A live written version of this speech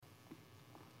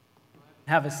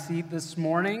have a seat this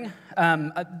morning.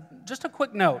 Just a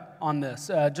quick note on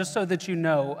this, just so that you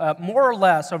know, more or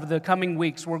less over the coming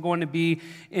weeks, we're going to be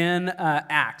in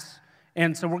Acts.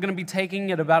 And so we're going to be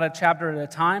taking it about a chapter at a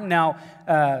time. Now,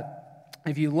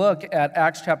 if you look at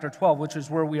Acts chapter 12, which is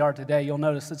where we are today, you'll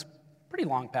notice it's a pretty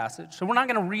long passage. So we're not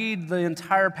going to read the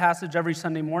entire passage every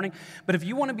Sunday morning, but if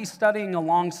you want to be studying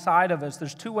alongside of us,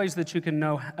 there's two ways that you can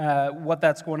know what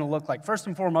that's going to look like. First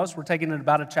and foremost, we're taking it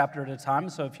about a chapter at a time.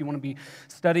 So if you want to be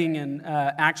studying in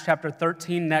Acts chapter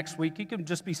 13 next week, you can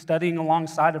just be studying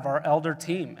alongside of our elder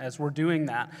team as we're doing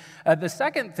that. The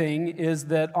second thing is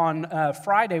that on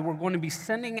Friday, we're going to be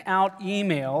sending out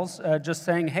emails just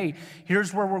saying, hey,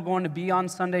 here's where we're going to be on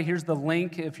Sunday. Here's the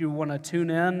link if you want to tune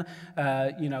in,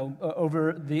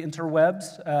 over the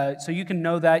interwebs. So you can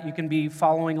know that. You can be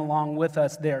following along with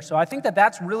us there. So I think that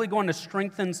that's really going to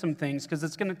strengthen some things because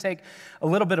it's going to take a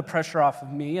little bit of pressure off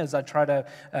of me as I try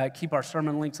to keep our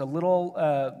sermon links a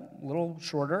little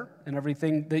shorter and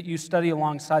everything that you study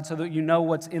alongside so that you know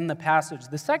what's in the passage.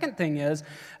 The second thing is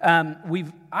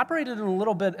we've operated in a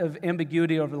little bit of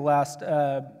ambiguity over the last,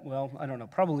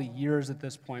 probably years at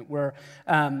this point, where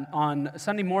on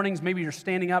Sunday mornings, maybe you're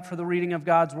standing up for the reading of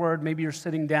God's word, maybe you're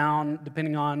sitting down,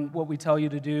 depending on what we tell you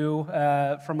to do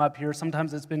from up here.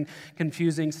 Sometimes it's been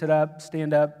confusing, sit up,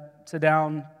 stand up, sit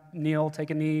down, kneel, take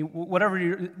a knee,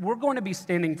 whatever we're going to be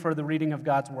standing for the reading of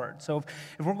God's word. So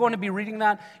if we're going to be reading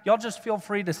that, y'all just feel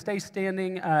free to stay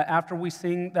standing after we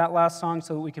sing that last song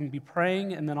so that we can be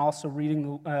praying and then also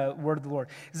reading the word of the Lord.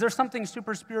 Is there something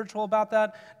super spiritual about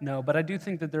that? No, but I do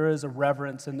think that there is a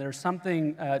reverence and there's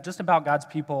something just about God's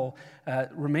people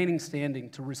remaining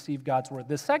standing to receive God's word.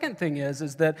 The second thing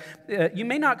is that you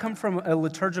may not come from a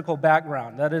liturgical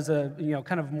background. That is a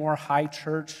kind of more high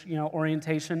church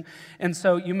orientation, and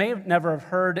so you may have never have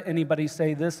heard anybody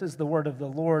say, this is the word of the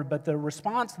Lord, but the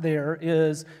response there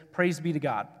is, praise be to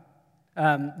God.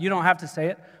 You don't have to say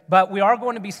it, but we are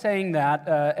going to be saying that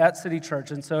at City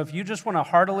Church. And so if you just want to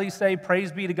heartily say,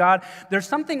 praise be to God, there's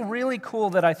something really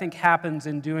cool that I think happens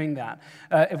in doing that.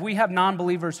 If we have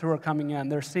non-believers who are coming in,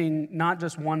 they're seeing not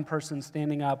just one person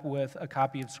standing up with a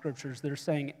copy of scriptures.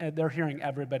 They're hearing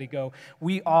everybody go,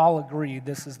 we all agree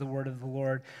this is the word of the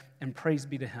Lord. And praise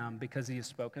be to him because he has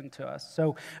spoken to us.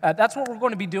 So that's what we're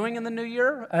going to be doing in the new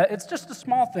year. It's just a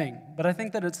small thing, but I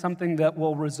think that it's something that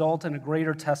will result in a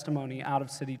greater testimony out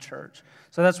of City Church.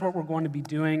 So that's what we're going to be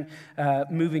doing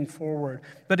moving forward.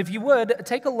 But if you would,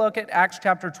 take a look at Acts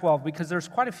chapter 12, because there's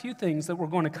quite a few things that we're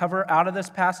going to cover out of this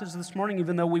passage this morning,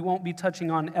 even though we won't be touching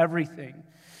on everything.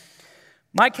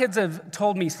 My kids have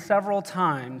told me several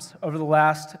times over the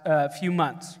last few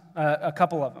months, a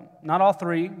couple of them, not all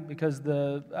three, because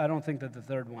I don't think that the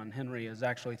third one, Henry, is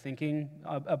actually thinking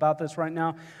about this right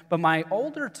now. But my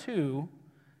older two,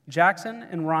 Jackson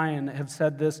and Ryan, have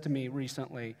said this to me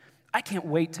recently: I can't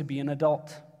wait to be an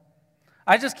adult.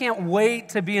 I just can't wait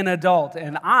to be an adult.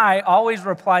 And I always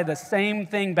reply the same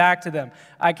thing back to them: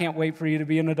 I can't wait for you to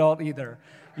be an adult either.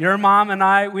 Your mom and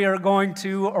I, we are going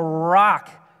to rock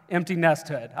empty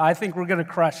nesthood. I think we're going to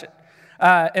crush it.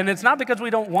 And it's not because we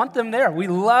don't want them there. We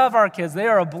love our kids. They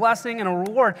are a blessing and a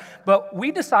reward. But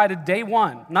we decided day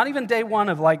one, not even day one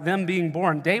of like them being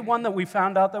born, day one that we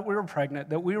found out that we were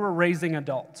pregnant, that we were raising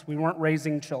adults. We weren't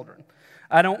raising children.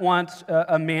 I don't want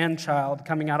a man-child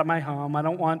coming out of my home. I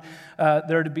don't want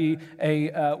there to be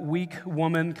a weak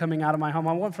woman coming out of my home.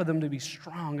 I want for them to be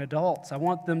strong adults. I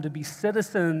want them to be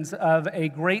citizens of a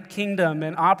great kingdom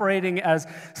and operating as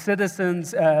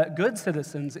citizens, good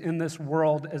citizens in this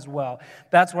world as well.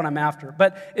 That's what I'm after.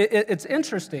 But it's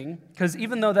interesting because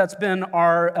even though that's been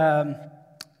our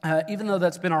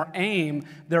aim,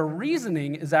 their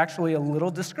reasoning is actually a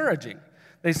little discouraging.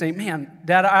 They say, man,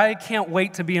 Dad, I can't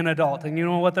wait to be an adult. And you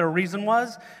know what their reason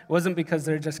was? It wasn't because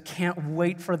they just can't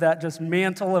wait for that just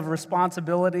mantle of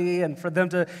responsibility and for them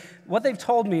to, what they've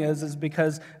told me is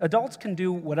because adults can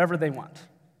do whatever they want.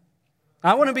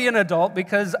 I want to be an adult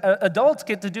because adults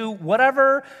get to do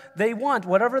whatever they want,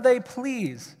 whatever they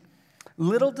please.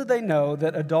 Little do they know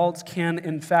that adults can,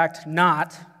 in fact,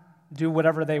 not do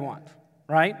whatever they want.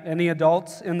 Right? Any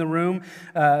adults in the room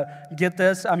get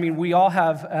this? I mean, we all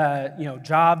have,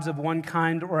 jobs of one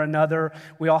kind or another.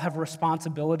 We all have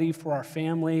responsibility for our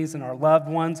families and our loved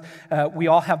ones. We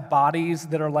all have bodies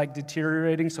that are like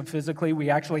deteriorating. So physically, we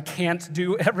actually can't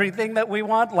do everything that we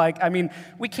want.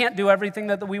 We can't do everything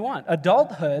that we want.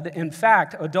 Adulthood, in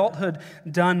fact, adulthood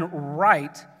done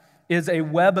right is a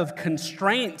web of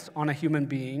constraints on a human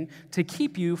being to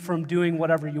keep you from doing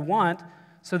whatever you want,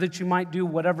 so that you might do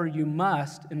whatever you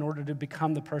must in order to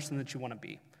become the person that you want to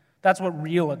be. That's what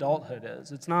real adulthood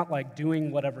is. It's not like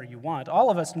doing whatever you want.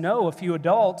 All of us know a few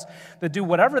adults that do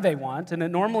whatever they want, and it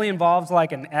normally involves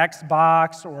like an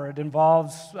Xbox, or it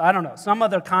involves, I don't know, some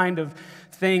other kind of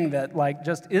thing that like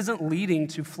just isn't leading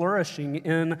to flourishing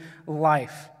in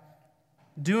life.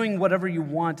 Doing whatever you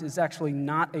want is actually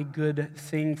not a good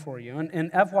thing for you.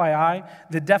 And FYI,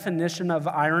 the definition of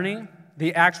irony,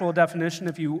 the actual definition,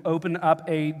 if you open up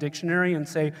a dictionary and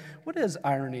say, what is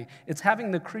irony? It's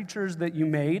having the creatures that you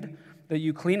made, that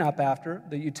you clean up after,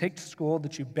 that you take to school,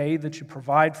 that you bathe, that you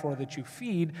provide for, that you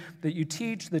feed, that you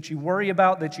teach, that you worry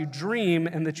about, that you dream,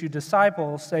 and that you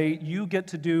disciple, say you get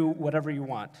to do whatever you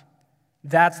want.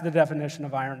 That's the definition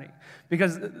of irony.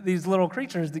 Because these little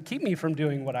creatures that keep me from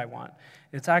doing what I want,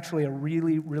 it's actually a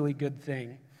really, really good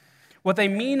thing. What they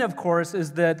mean, of course,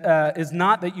 is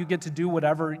not that you get to do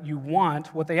whatever you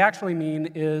want. What they actually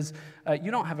mean is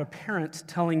you don't have a parent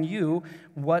telling you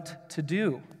what to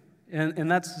do. And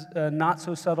that's a not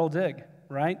so subtle dig,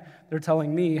 right? They're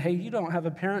telling me, hey, you don't have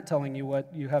a parent telling you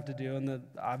what you have to do. And the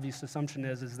obvious assumption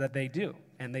is that they do.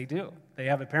 And they do. They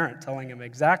have a parent telling them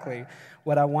exactly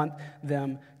what I want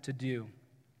them to do.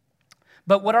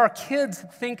 But what our kids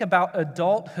think about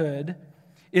adulthood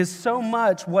is so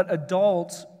much what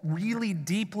adults really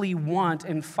deeply want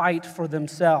and fight for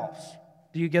themselves.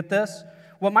 Do you get this?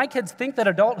 What my kids think that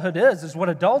adulthood is what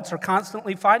adults are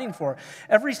constantly fighting for.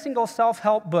 Every single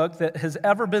self-help book that has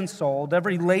ever been sold,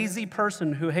 every lazy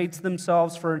person who hates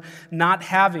themselves for not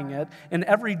having it, and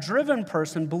every driven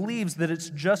person believes that it's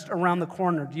just around the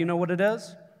corner. Do you know what it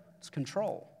is? It's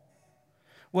control.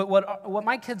 What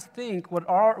my kids think,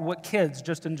 what kids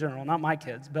just in general, not my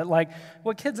kids, but like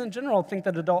what kids in general think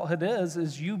that adulthood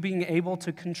is you being able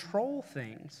to control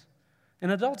things. And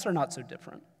adults are not so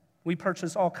different. We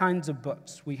purchase all kinds of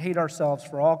books. We hate ourselves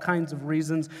for all kinds of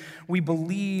reasons. We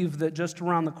believe that just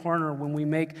around the corner when we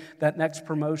make that next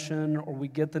promotion, or we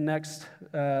get the next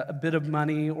a bit of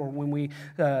money, or when we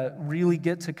really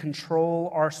get to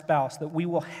control our spouse, that we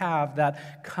will have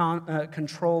that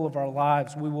control of our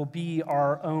lives. We will be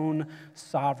our own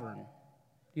sovereign.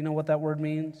 You know what that word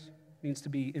means? It means to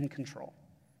be in control.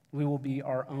 We will be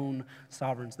our own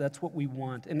sovereigns. That's what we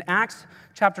want. And Acts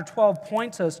chapter 12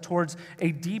 points us towards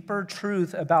a deeper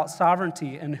truth about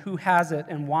sovereignty and who has it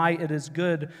and why it is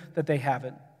good that they have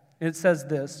it. And it says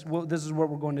this, this is what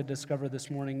we're going to discover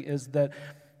this morning, is that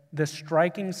the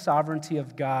striking sovereignty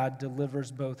of God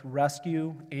delivers both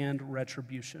rescue and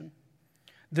retribution.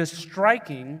 The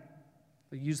striking,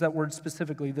 I use that word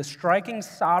specifically, the striking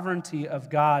sovereignty of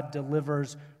God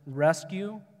delivers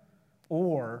rescue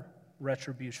or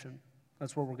retribution.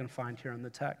 That's what we're going to find here in the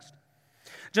text.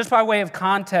 Just by way of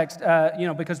context,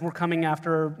 because we're coming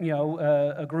after,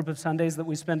 a group of Sundays that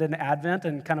we spend in Advent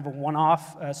and kind of a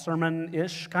one-off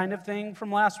sermon-ish kind of thing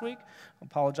from last week. I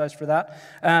apologize for that.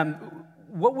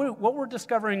 What we're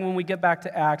discovering when we get back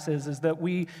to Acts is that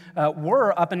we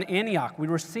were up in Antioch. We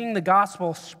were seeing the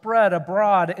gospel spread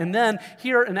abroad. And then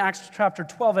here in Acts chapter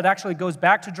 12, it actually goes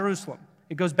back to Jerusalem.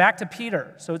 It goes back to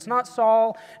Peter. So it's not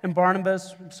Saul and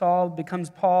Barnabas. Saul becomes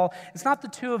Paul. It's not the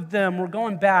two of them. We're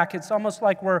going back. It's almost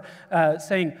like we're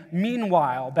saying,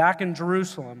 meanwhile, back in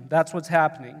Jerusalem, that's what's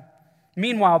happening.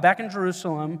 Meanwhile, back in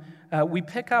Jerusalem, we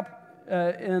pick up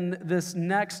in this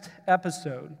next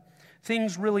episode.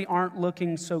 Things really aren't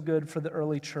looking so good for the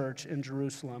early church in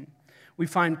Jerusalem. We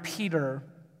find Peter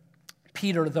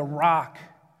the rock,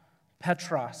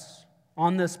 Petros.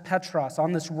 On this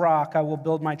rock, I will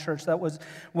build my church. That was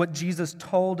what Jesus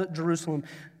told Jerusalem.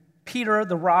 Peter,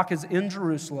 the rock, is in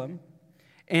Jerusalem.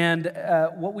 And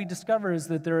what we discover is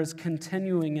that there is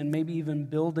continuing and maybe even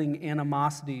building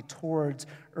animosity towards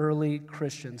early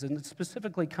Christians, and it's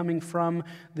specifically coming from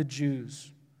the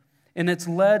Jews. And it's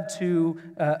led to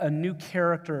a new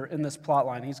character in this plot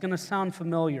line. He's going to sound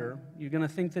familiar. You're going to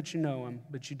think that you know him,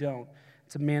 but you don't.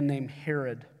 It's a man named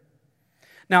Herod.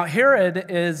 Now, Herod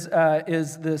is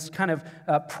this kind of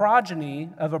progeny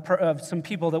of some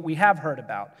people that we have heard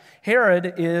about.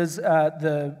 Herod is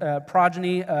the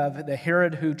progeny of the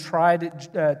Herod who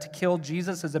tried to kill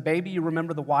Jesus as a baby. You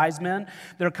remember the wise men?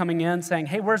 They're coming in saying,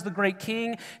 hey, where's the great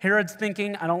king? Herod's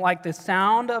thinking, I don't like the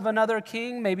sound of another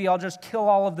king. Maybe I'll just kill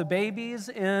all of the babies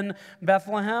in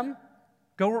Bethlehem.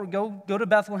 Go to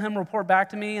Bethlehem, report back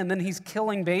to me, and then he's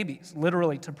killing babies,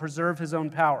 literally, to preserve his own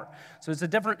power. So it's a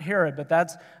different Herod, but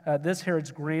that's this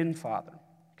Herod's grandfather.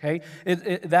 Okay,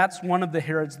 that's one of the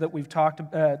Herods that we've talked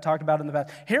about in the past.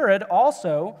 Herod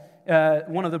also,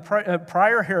 one of the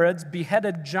prior Herods,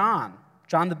 beheaded John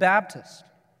the Baptist,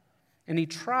 and he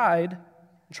tried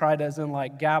Tried as in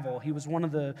like gavel. He was one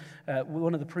of the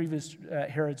previous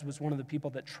Herods was one of the people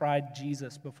that tried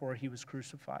Jesus before he was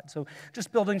crucified. So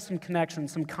just building some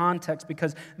connections, some context,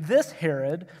 because this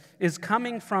Herod is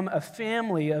coming from a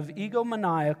family of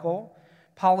egomaniacal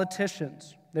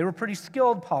politicians. They were pretty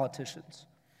skilled politicians.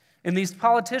 And these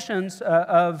politicians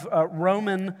of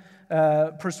Roman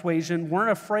persuasion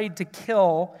weren't afraid to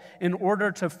kill in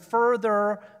order to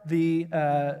further the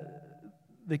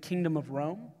kingdom of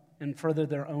Rome and further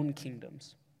their own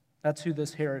kingdoms. That's who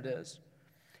this Herod is.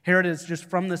 Herod is just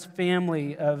from this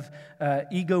family of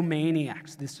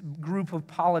egomaniacs, this group of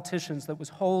politicians that was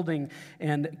holding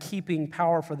and keeping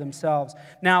power for themselves.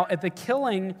 Now, at the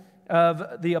killing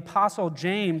of the apostle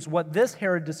James, what this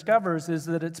Herod discovers is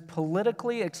that it's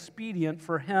politically expedient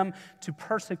for him to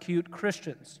persecute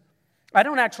Christians. I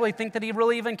don't actually think that he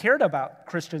really even cared about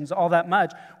Christians all that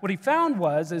much. What he found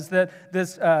is that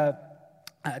this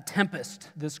tempest,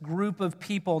 this group of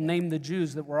people named the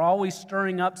Jews that were always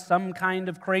stirring up some kind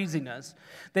of craziness,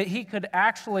 that he could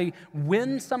actually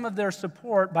win some of their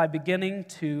support by beginning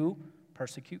to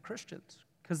persecute Christians,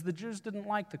 because the Jews didn't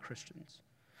like the Christians.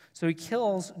 So he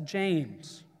kills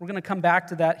James. We're going to come back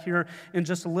to that here in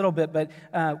just a little bit, but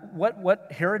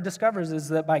what Herod discovers is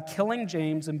that by killing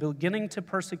James and beginning to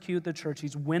persecute the church,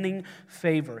 he's winning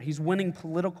favor. He's winning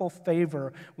political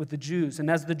favor with the Jews. And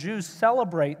as the Jews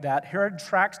celebrate that, Herod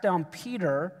tracks down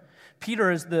Peter.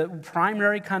 Peter is the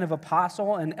primary kind of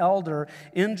apostle and elder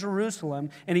in Jerusalem,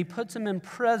 and he puts him in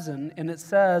prison, and it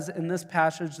says in this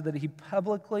passage that he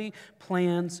publicly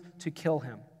plans to kill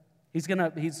him. He's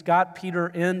got Peter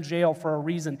in jail for a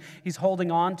reason. He's holding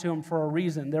on to him for a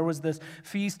reason. There was this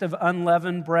feast of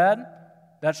unleavened bread.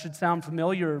 That should sound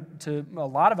familiar to a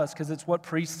lot of us because it's what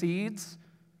precedes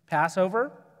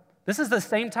Passover. This is the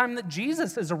same time that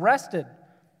Jesus is arrested,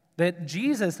 that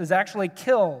Jesus is actually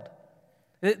killed.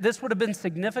 This would have been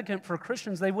significant for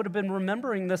Christians. They would have been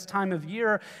remembering this time of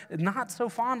year not so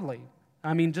fondly.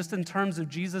 I mean, just in terms of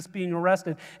Jesus being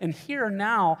arrested. And here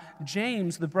now,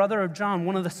 James, the brother of John,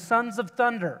 one of the sons of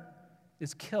thunder,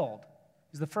 is killed.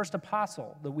 He's the first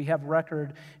apostle that we have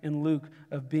record in Luke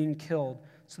of being killed.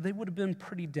 So they would have been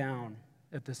pretty down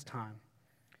at this time.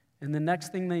 And the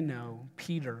next thing they know,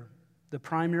 Peter, the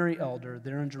primary elder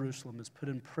there in Jerusalem, is put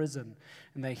in prison.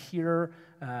 And they hear,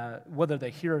 whether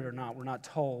they hear it or not, we're not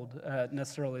told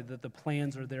necessarily that the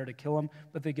plans are there to kill him,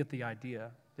 but they get the idea.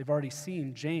 They've already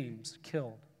seen James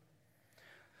killed.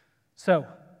 So,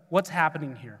 what's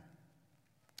happening here?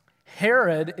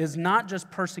 Herod is not just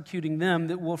persecuting them.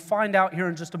 That we'll find out here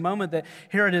in just a moment that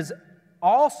Herod is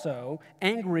also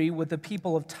angry with the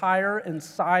people of Tyre and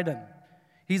Sidon.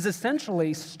 He's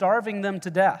essentially starving them to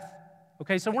death.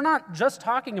 Okay, so we're not just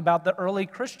talking about the early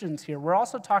Christians here. We're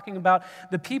also talking about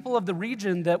the people of the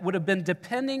region that would have been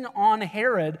depending on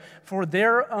Herod for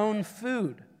their own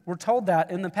food. We're told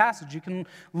that in the passage. You can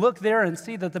look there and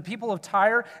see that the people of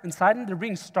Tyre and Sidon, they're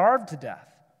being starved to death.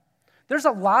 There's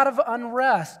a lot of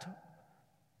unrest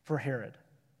for Herod.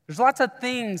 There's lots of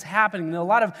things happening, a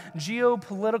lot of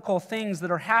geopolitical things that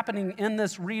are happening in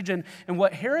this region. And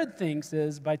what Herod thinks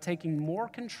is by taking more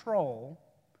control,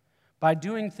 by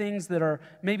doing things that are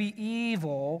maybe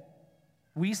evil,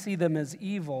 we see them as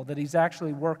evil, that he's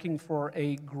actually working for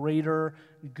a greater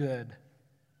good.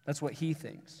 That's what he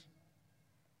thinks.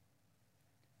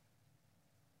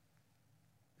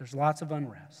 There's lots of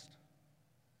unrest.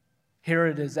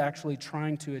 Herod is actually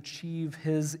trying to achieve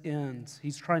his ends.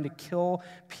 He's trying to kill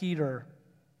Peter.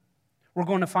 We're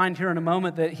going to find here in a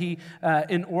moment that he,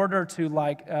 in order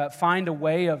to find a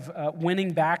way of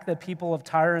winning back the people of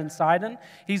Tyre and Sidon,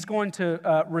 he's going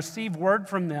to receive word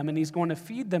from them and he's going to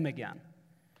feed them again.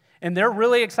 And they're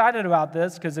really excited about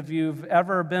this because if you've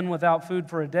ever been without food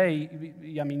for a day,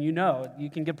 I mean, you know, you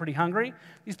can get pretty hungry.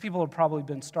 These people have probably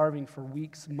been starving for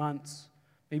weeks, months,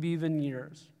 maybe even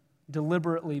years,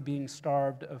 deliberately being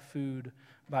starved of food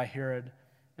by Herod.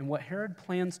 And what Herod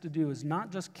plans to do is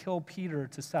not just kill Peter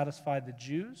to satisfy the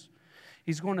Jews.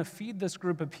 He's going to feed this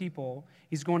group of people.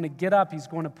 He's going to get up. He's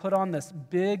going to put on this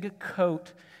big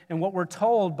coat. And what we're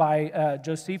told by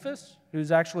Josephus,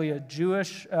 who's actually a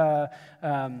Jewish,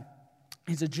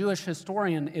 he's a Jewish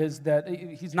historian, is that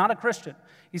he's not a Christian.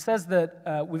 He says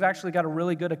that we've actually got a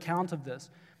really good account of this.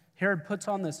 Herod puts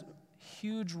on this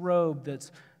huge robe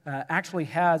that's actually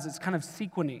it's kind of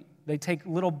sequiny. They take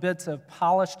little bits of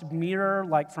polished mirror,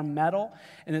 like from metal,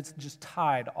 and it's just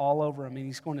tied all over him. And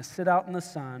he's going to sit out in the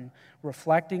sun,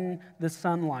 reflecting the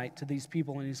sunlight to these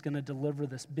people, and he's going to deliver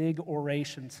this big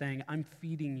oration saying, I'm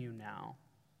feeding you now.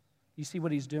 You see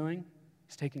what he's doing?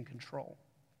 He's taking control.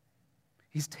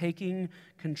 He's taking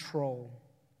control.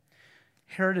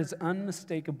 Herod is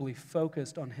unmistakably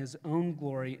focused on his own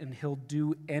glory, and he'll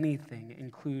do anything,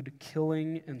 include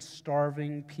killing and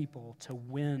starving people, to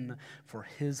win for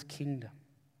his kingdom.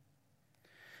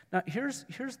 Now, here's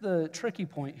the tricky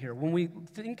point here. When we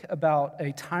think about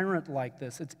a tyrant like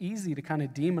this, it's easy to kind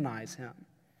of demonize him.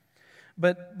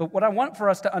 But what I want for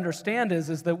us to understand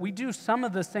is that we do some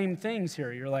of the same things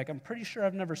here. You're like, I'm pretty sure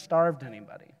I've never starved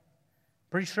anybody.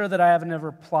 Pretty sure that I haven't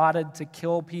ever plotted to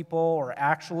kill people or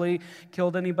actually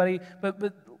killed anybody. But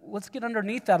let's get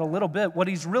underneath that a little bit. What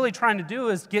he's really trying to do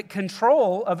is get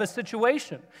control of a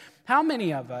situation. How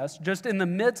many of us, just in the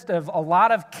midst of a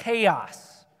lot of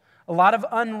chaos, a lot of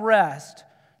unrest,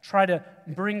 try to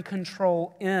bring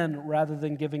control in rather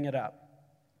than giving it up?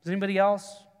 Does anybody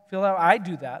else feel that? I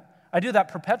do that. I do that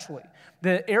perpetually.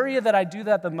 The area that I do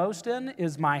that the most in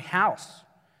is my house.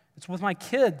 It's with my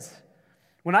kids.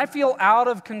 When I feel out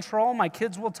of control, my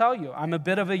kids will tell you I'm a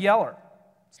bit of a yeller.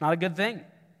 It's not a good thing.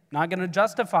 Not going to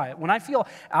justify it. When I feel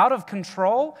out of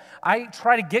control, I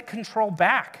try to get control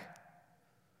back.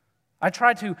 I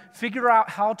try to figure out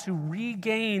how to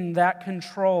regain that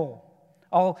control.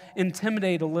 I'll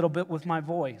intimidate a little bit with my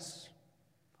voice.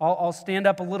 I'll stand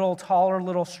up a little taller, a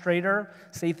little straighter,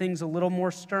 say things a little more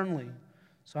sternly.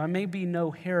 So I may be no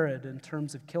Herod in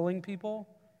terms of killing people,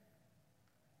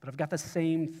 but I've got the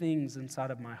same things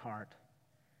inside of my heart.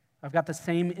 I've got the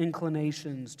same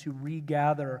inclinations to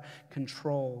regather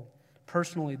control.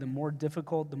 Personally, the more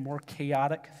difficult, the more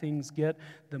chaotic things get,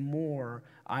 the more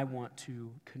I want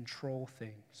to control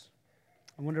things.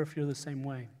 I wonder if you're the same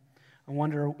way. I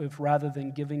wonder if rather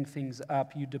than giving things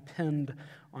up, you depend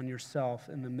on yourself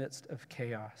in the midst of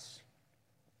chaos.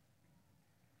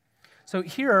 So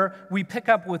here we pick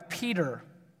up with Peter.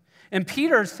 And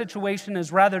Peter's situation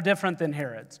is rather different than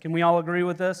Herod's. Can we all agree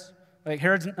with this? Like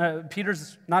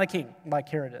Peter's not a king like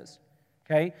Herod is.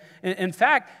 Okay? In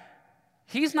fact,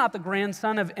 he's not the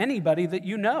grandson of anybody that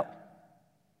you know.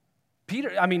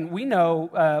 Peter, we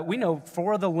know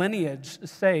for the lineage's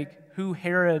sake who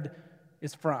Herod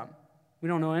is from. We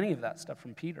don't know any of that stuff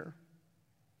from Peter.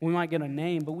 We might get a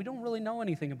name, but we don't really know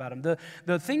anything about him.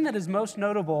 The thing that is most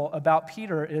notable about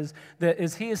Peter is that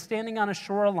as he is standing on a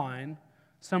shoreline,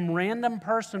 some random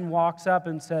person walks up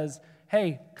and says,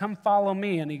 hey, come follow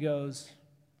me. And he goes,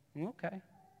 okay.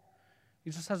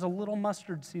 He just has a little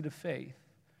mustard seed of faith.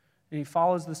 And he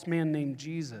follows this man named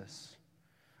Jesus.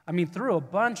 Through a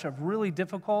bunch of really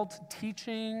difficult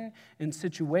teaching and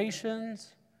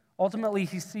situations, ultimately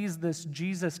he sees this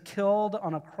Jesus killed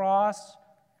on a cross.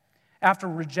 After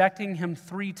rejecting him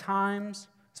 3 times,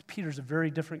 Peter's a very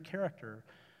different character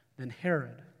than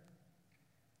Herod.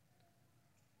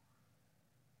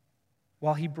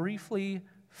 While he briefly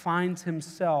finds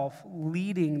himself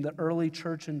leading the early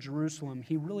church in Jerusalem,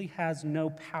 he really has no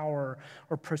power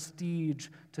or prestige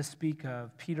to speak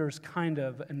of. Peter's kind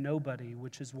of a nobody,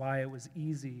 which is why it was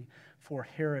easy for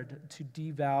Herod to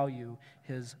devalue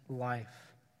his life.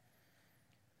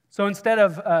 So instead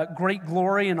of great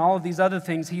glory and all of these other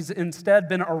things, he's instead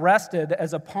been arrested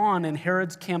as a pawn in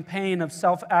Herod's campaign of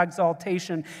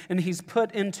self-exaltation, and he's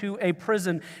put into a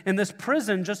prison. And this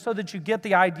prison, just so that you get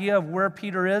the idea of where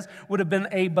Peter is, would have been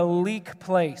a bleak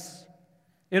place.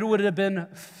 It would have been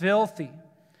filthy.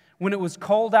 When it was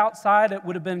cold outside, it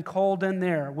would have been cold in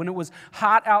there. When it was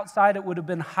hot outside, it would have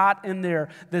been hot in there.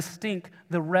 The stink,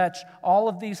 the wretch, all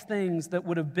of these things that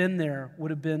would have been there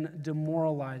would have been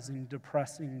demoralizing,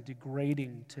 depressing,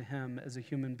 degrading to him as a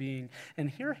human being. And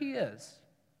here he is,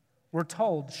 we're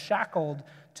told, shackled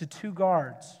to 2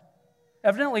 guards.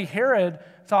 Evidently, Herod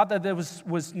thought that it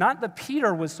was not that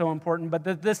Peter was so important, but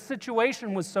that this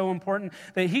situation was so important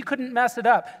that he couldn't mess it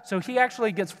up. So he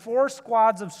actually gets 4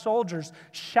 squads of soldiers,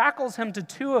 shackles him to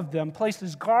 2 of them,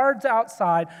 places guards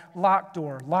outside, locked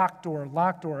door, locked door,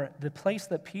 locked door. The place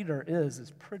that Peter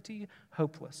is pretty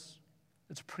hopeless.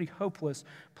 It's a pretty hopeless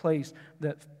place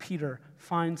that Peter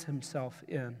finds himself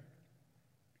in.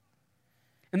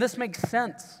 And this makes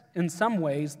sense in some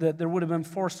ways that there would have been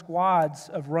 4 squads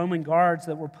of Roman guards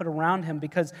that were put around him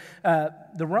because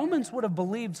the Romans would have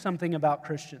believed something about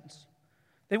Christians.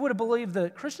 They would have believed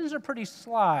that Christians are pretty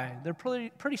sly. They're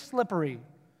pretty slippery.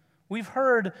 We've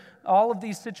heard all of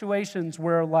these situations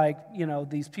where,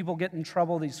 these people get in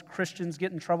trouble, these Christians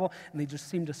get in trouble, and they just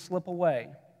seem to slip away.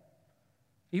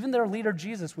 Even their leader,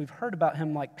 Jesus, we've heard about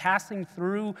him passing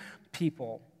through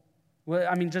people.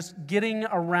 Just getting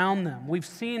around them. We've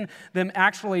seen them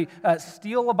actually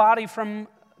steal a body from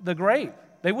the grave.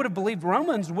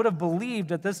 Romans would have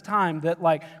believed at this time that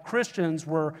Christians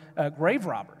were grave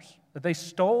robbers, that they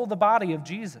stole the body of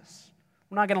Jesus.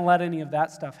 We're not going to let any of that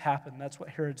stuff happen. That's what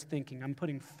Herod's thinking. I'm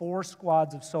putting 4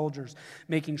 squads of soldiers,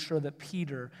 making sure that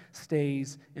Peter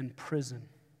stays in prison.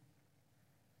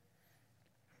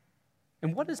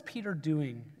 And what is Peter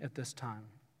doing at this time?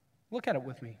 Look at it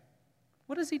with me.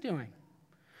 What is he doing?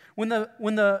 When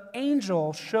the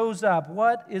angel shows up,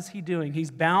 what is he doing?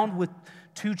 He's bound with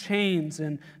 2 chains,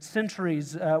 and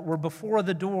sentries were before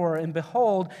the door. And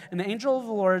behold, an angel of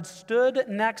the Lord stood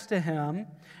next to him,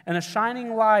 and a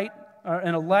shining light,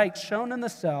 and a light shone in the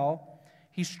cell.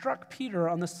 He struck Peter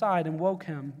on the side and woke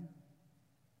him.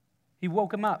 He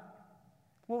woke him up.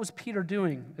 What was Peter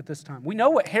doing at this time? We know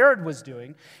what Herod was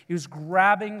doing. He was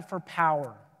grabbing for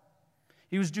power.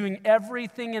 He was doing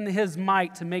everything in his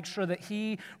might to make sure that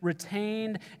he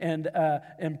retained and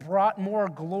brought more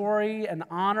glory and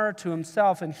honor to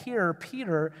himself. And here,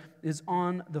 Peter is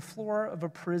on the floor of a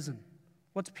prison.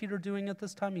 What's Peter doing at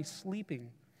this time? He's sleeping.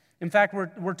 In fact,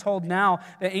 we're told now,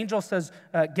 the angel says,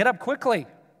 get up quickly.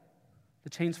 The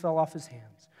chains fell off his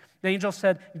hands. The angel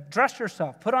said, dress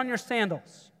yourself, put on your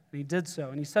sandals. And he did so.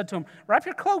 And he said to him, wrap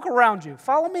your cloak around you.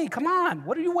 Follow me. Come on.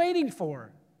 What are you waiting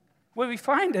for? What we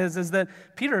find is that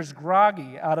Peter's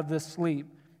groggy out of this sleep.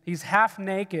 He's half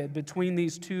naked between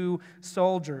these 2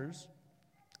 soldiers,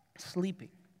 sleeping.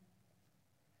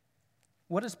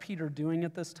 What is Peter doing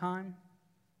at this time?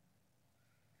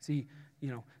 Is he,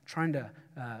 trying to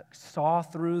saw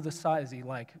through the side? Is he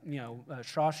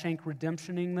Shawshank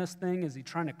Redemptioning this thing? Is he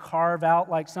trying to carve out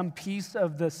like some piece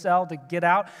of the cell to get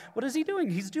out? What is he doing?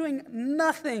 He's doing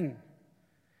nothing.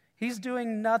 He's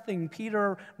doing nothing.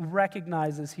 Peter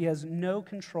recognizes he has no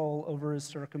control over his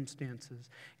circumstances.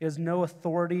 He has no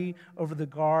authority over the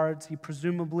guards. He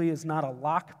presumably is not a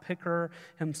lock picker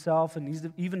himself,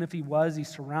 and even if he was, he's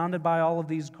surrounded by all of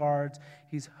these guards.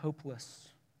 He's hopeless.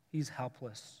 He's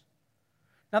helpless.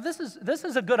 Now, this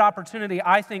is a good opportunity,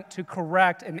 I think, to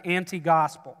correct an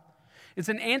anti-gospel. It's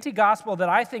an anti-gospel that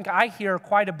I think I hear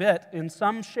quite a bit in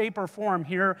some shape or form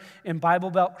here in Bible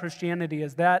Belt Christianity,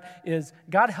 is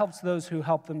God helps those who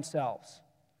help themselves.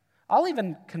 I'll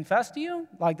even confess to you,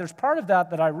 there's part of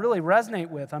that I really resonate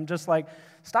with. I'm just like,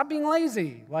 stop being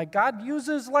lazy. God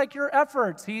uses your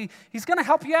efforts. He's going to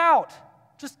help you out.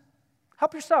 Just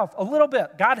help yourself a little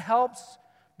bit. God helps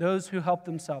those who help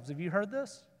themselves. Have you heard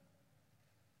this?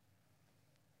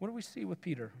 What do we see with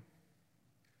Peter?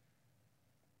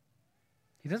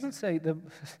 He doesn't say, the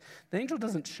angel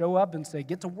doesn't show up and say,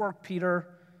 get to work, Peter.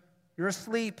 You're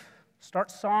asleep. Start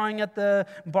sawing at the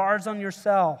bars on your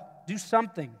cell. Do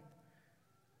something.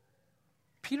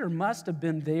 Peter must have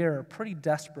been there, pretty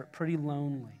desperate, pretty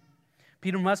lonely.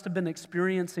 Peter must have been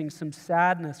experiencing some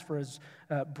sadness for his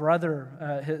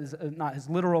brother, not his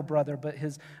literal brother, but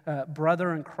his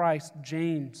brother in Christ,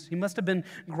 James. He must have been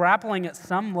grappling at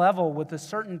some level with the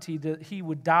certainty that he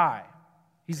would die.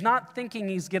 He's not thinking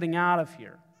he's getting out of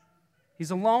here. He's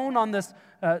alone on this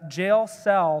jail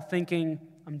cell thinking,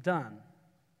 I'm done.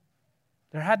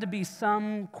 There had to be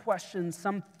some questions,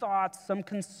 some thoughts, some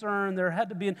concern. There had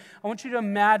to be, I want you to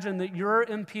imagine that you're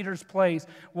in Peter's place.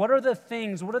 What are the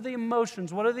things, what are the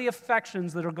emotions, what are the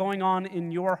affections that are going on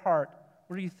in your heart?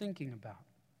 What are you thinking about?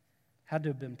 Had to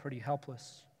have been pretty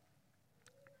helpless.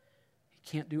 He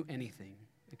can't do anything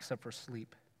except for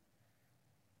sleep.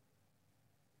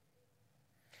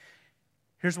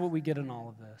 Here's what we get in all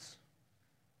of this.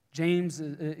 James,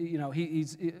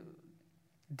 he's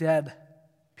dead.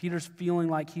 Peter's feeling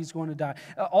like he's going to die.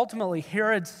 Ultimately,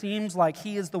 Herod seems like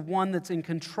he is the one that's in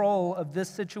control of this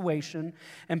situation,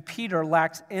 and Peter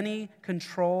lacks any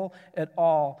control at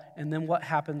all. And then what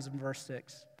happens in verse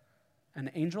 6?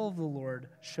 An angel of the Lord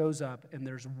shows up, and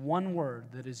there's one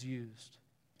word that is used.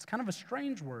 It's kind of a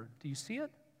strange word. Do you see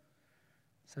it?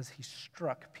 It says he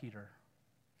struck Peter.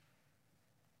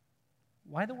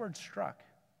 Why the word struck?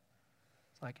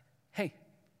 It's like, hey,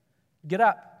 get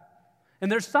up.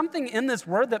 And there's something in this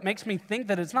word that makes me think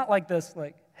that it's not like this,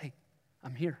 like, hey,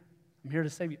 I'm here. I'm here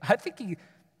to save you. I think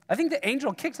the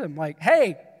angel kicks him like,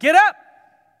 hey, get up.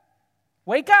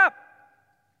 Wake up.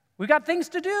 We got things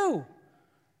to do.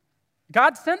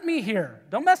 God sent me here.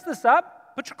 Don't mess this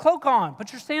up. Put your cloak on.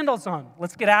 Put your sandals on.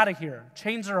 Let's get out of here.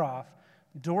 Chains are off.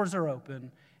 Doors are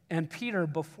open. And Peter,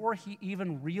 before he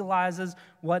even realizes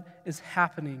what is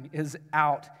happening, is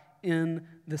out in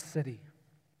the city.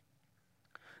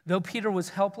 Though Peter was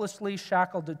helplessly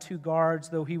shackled to 2 guards,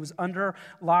 though he was under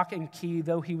lock and key,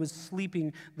 though he was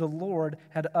sleeping, the Lord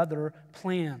had other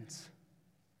plans.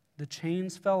 The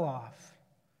chains fell off.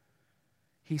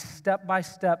 He step by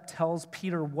step tells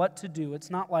Peter what to do.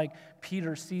 It's not like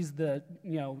Peter sees the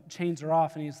chains are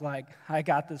off and he's like, I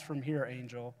got this from here,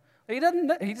 angel.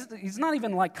 He's not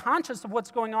even conscious of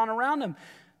what's going on around him.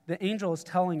 The angel is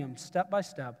telling him step by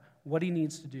step what he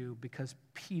needs to do because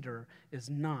Peter is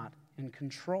not in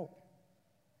control.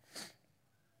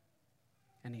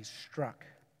 And he's struck.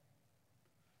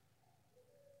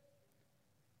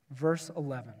 Verse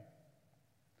 11.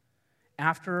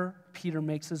 After Peter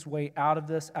makes his way out of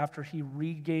this, after he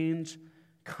regains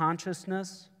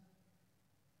consciousness,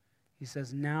 he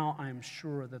says, now I am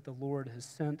sure that the Lord has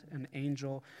sent an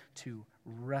angel to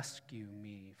rescue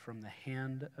me from the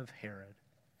hand of Herod.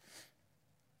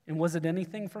 And was it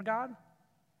anything for God?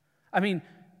 I mean,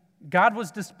 God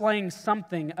was displaying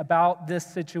something about this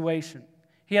situation.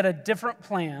 He had a different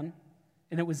plan,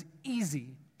 and it was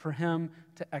easy for him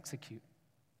to execute.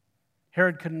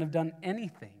 Herod couldn't have done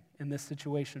anything in this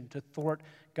situation to thwart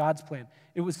God's plan.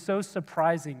 It was so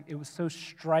surprising, it was so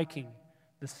striking,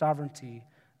 the sovereignty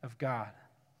of God.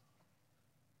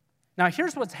 Now,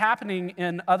 here's what's happening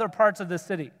in other parts of the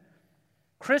city.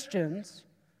 Christians,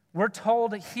 we're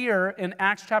told here in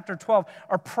Acts chapter 12,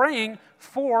 are praying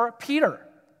for Peter.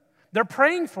 They're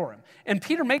praying for him. And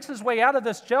Peter makes his way out of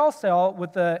this jail cell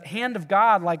with the hand of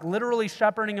God, like literally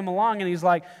shepherding him along. And he's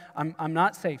like, I'm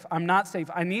not safe. I'm not safe.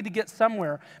 I need to get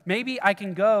somewhere. Maybe I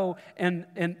can go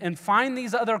and find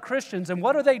these other Christians. And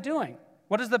what are they doing?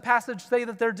 What does the passage say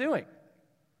that they're doing?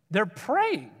 They're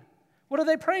praying. What are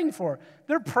they praying for?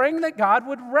 They're praying that God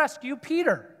would rescue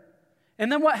Peter.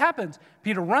 And then what happens?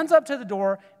 Peter runs up to the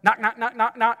door, knock, knock, knock,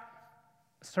 knock, knock.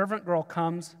 A servant girl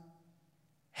comes.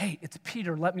 Hey, it's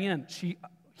Peter, let me in. She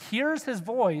hears his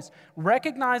voice,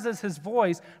 recognizes his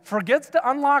voice, forgets to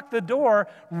unlock the door,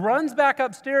 runs back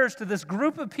upstairs to this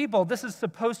group of people. This is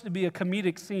supposed to be a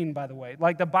comedic scene, by the way.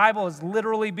 Like the Bible is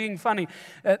literally being funny.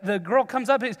 The girl comes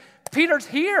up and says, Peter's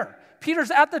here.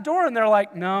 Peter's at the door, and they're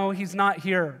like, no, he's not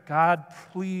here. God,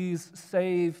 please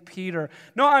save Peter.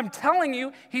 No, I'm telling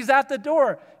you, he's at the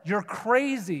door. You're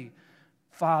crazy.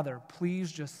 Father,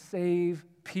 please just save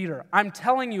Peter. I'm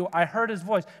telling you, I heard his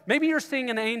voice. Maybe you're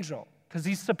seeing an angel because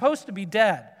he's supposed to be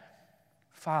dead.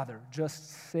 Father,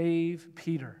 just save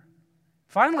Peter.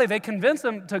 Finally, they convince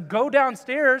him to go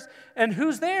downstairs, and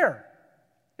who's there?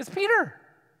 It's Peter.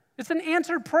 It's an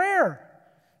answered prayer.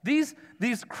 These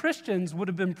Christians would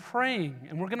have been praying,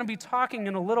 and we're going to be talking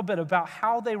in a little bit about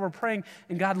how they were praying,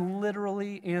 and God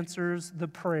literally answers the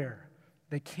prayer.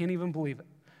 They can't even believe it.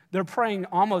 They're praying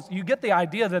almost, you get the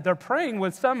idea that they're praying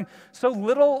with a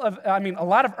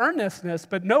lot of earnestness,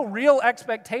 but no real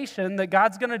expectation that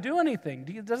God's going to do anything.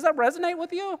 Does that resonate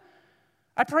with you?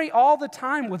 I pray all the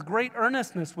time with great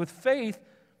earnestness, with faith.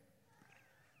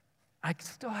 I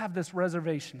still have this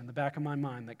reservation in the back of my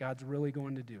mind that God's really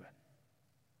going to do it.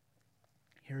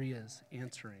 Here he is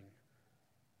answering.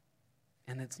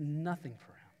 And it's nothing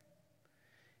for him.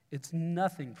 It's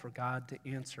nothing for God to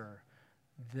answer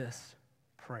this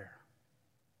prayer.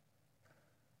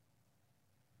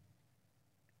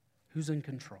 Who's in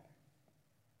control?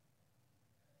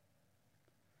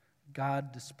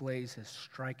 God displays his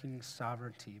striking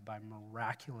sovereignty by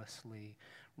miraculously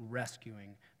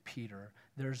rescuing Peter.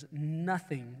 There's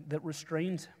nothing that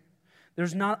restrains him.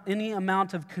 There's not any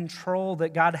amount of control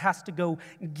that God has to go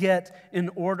get in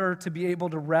order to be able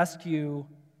to rescue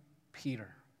Peter.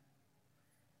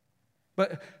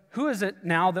 But who is it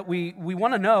now that we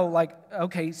want to know, like,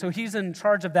 okay, so he's in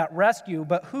charge of that rescue,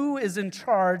 but who is in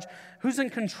charge, who's in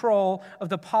control of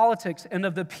the politics and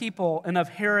of the people and of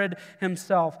Herod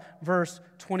himself? Verse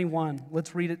 21,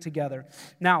 let's read it together.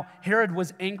 Now, Herod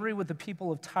was angry with the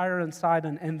people of Tyre and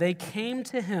Sidon, and they came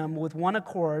to him with one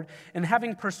accord, and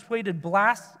having persuaded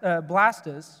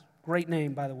Blastus, great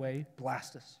name, by the way,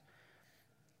 Blastus.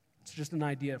 It's just an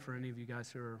idea for any of you guys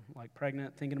who are like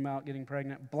pregnant, thinking about getting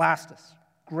pregnant. Blastus.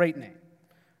 Great name,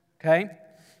 okay?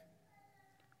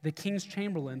 The king's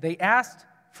chamberlain. They asked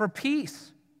for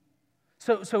peace.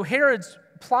 So Herod's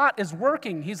plot is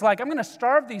working. He's like, I'm going to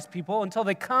starve these people until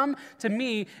they come to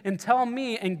me and tell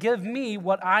me and give me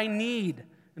what I need.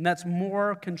 And that's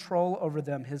more control over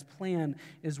them. His plan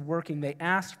is working. They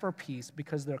asked for peace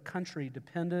because their country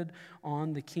depended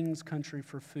on the king's country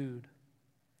for food.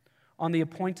 On the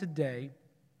appointed day,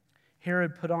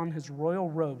 Herod put on his royal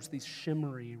robes, these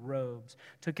shimmery robes,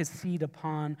 took his seat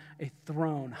upon a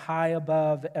throne high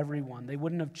above everyone. They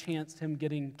wouldn't have chanced him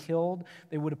getting killed.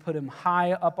 They would have put him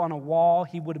high up on a wall.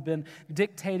 He would have been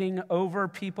dictating over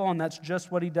people, and that's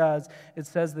just what he does. It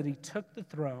says that he took the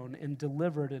throne and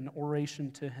delivered an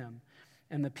oration to him.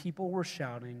 And the people were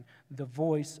shouting, the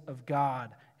voice of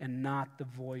God and not the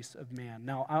voice of man.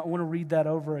 Now, I want to read that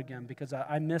over again because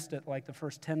I missed it like the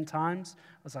first 10 times.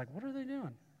 I was like, what are they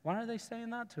doing? Why are they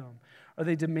saying that to him? Are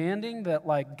they demanding that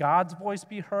like God's voice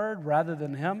be heard rather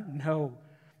than him? No,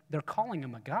 they're calling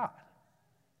him a god.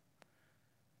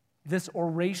 This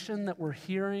oration that we're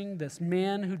hearing, this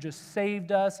man who just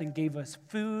saved us and gave us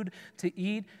food to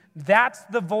eat, that's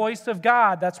the voice of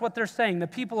God. That's what they're saying. The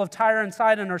people of Tyre and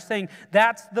Sidon are saying,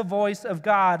 that's the voice of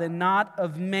God and not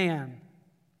of man.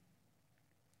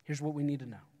 Here's what we need to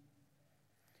know.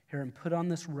 Hiram put on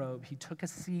this robe. He took a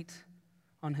seat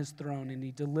on his throne and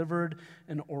he delivered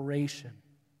an oration.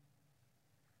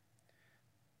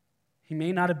 He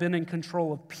may not have been in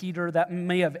control of Peter. That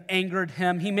may have angered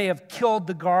him. He may have killed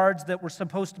the guards that were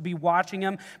supposed to be watching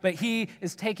him, but he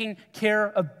is taking care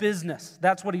of business.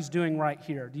 That's what he's doing right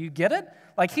here. Do you get it?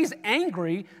 Like, he's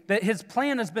angry that his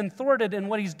plan has been thwarted, and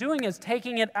what he's doing is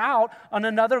taking it out on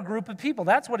another group of people.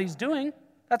 That's what he's doing.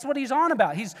 That's what he's on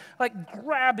about. He's like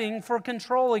grabbing for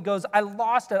control. He goes, I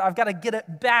lost it. I've got to get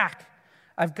it back.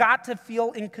 I've got to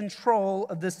feel in control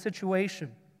of this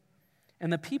situation.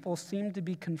 And the people seem to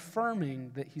be confirming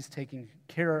that he's taking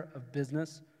care of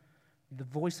business, the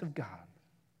voice of God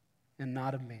and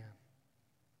not of man.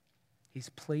 He's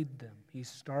played them. He's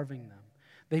starving them.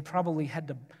 They probably had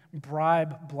to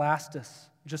bribe Blastus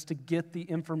just to get the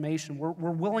information. We're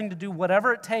willing to do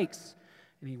whatever it takes.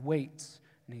 And he waits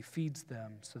and he feeds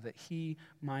them so that he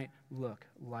might look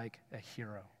like a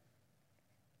hero.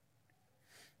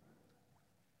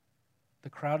 The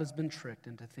crowd has been tricked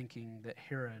into thinking that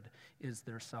Herod is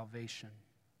their salvation.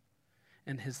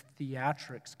 And his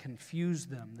theatrics confuse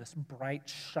them, this bright,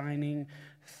 shining,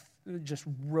 just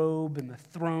robe and the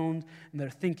throne. And they're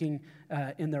thinking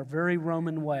in their very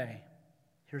Roman way,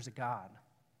 here's a god.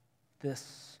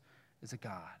 This is a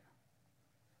god.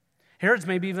 Herod's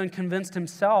maybe even convinced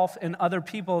himself and other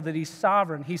people that he's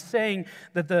sovereign. He's saying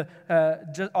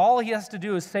that all he has to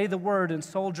do is say the word and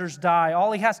soldiers die.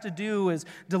 All he has to do is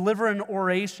deliver an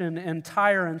oration and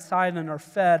Tyre and Sidon are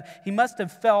fed. He must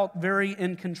have felt very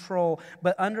in control.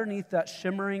 But underneath that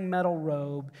shimmering metal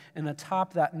robe and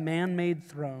atop that man-made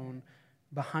throne,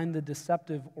 behind the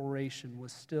deceptive oration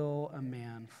was still a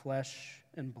man, flesh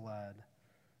and blood,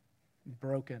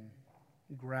 broken,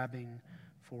 grabbing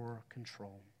for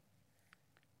control.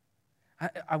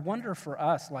 I wonder for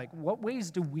us, like, what ways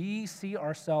do we see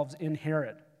ourselves in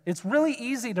Herod? It's really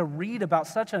easy to read about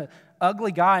such an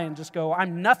ugly guy and just go,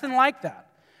 I'm nothing like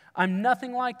that. I'm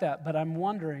nothing like that. But I'm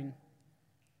wondering,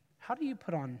 how do you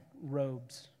put on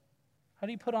robes? How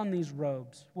do you put on these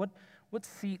robes? What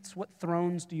seats, what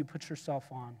thrones do you put yourself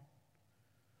on?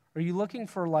 Are you looking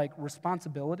for, like,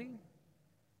 responsibility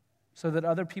so that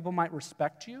other people might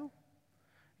respect you?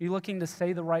 Are you looking to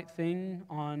say the right thing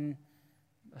on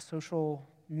a social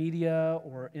media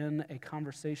or in a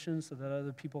conversation so that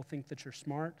other people think that you're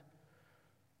smart?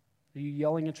 Are you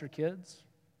yelling at your kids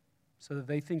so that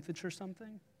they think that you're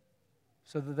something?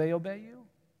 So that they obey you?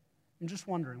 I'm just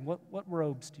wondering, what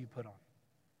robes do you put on?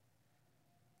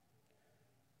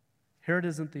 Herod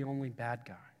isn't the only bad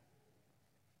guy.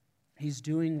 He's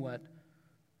doing what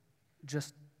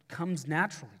just comes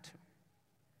naturally to him.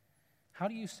 How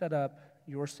do you set up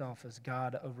yourself as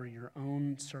God over your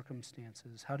own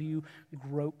circumstances? How do you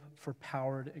grope for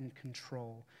power and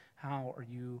control? How are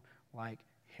you like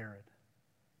Herod?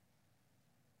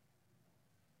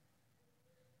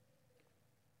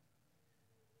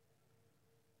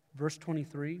 Verse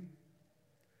 23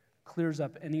 clears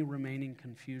up any remaining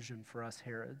confusion for us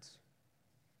Herods.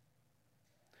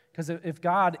 Because if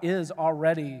God is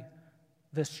already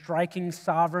the striking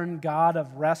sovereign God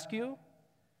of rescue,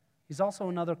 he's also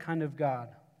another kind of God.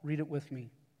 Read it with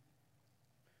me.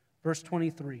 Verse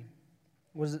 23.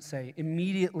 What does it say?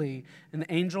 Immediately an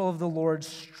angel of the Lord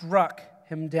struck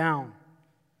him down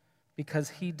because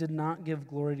he did not give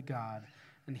glory to God,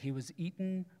 and he was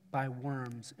eaten by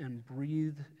worms and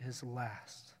breathed his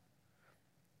last.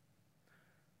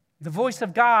 The voice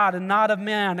of God and not of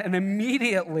man, and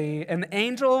immediately an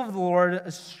angel of the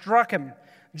Lord struck him,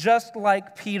 just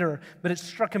like Peter, but it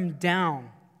struck him down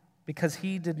because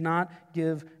he did not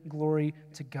give glory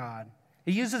to God.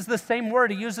 He uses the same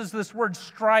word. He uses this word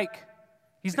strike.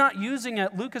 He's not using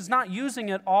it, Luke is not using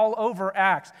it all over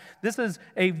Acts. This is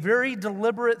a very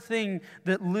deliberate thing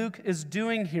that Luke is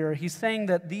doing here. He's saying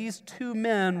that these two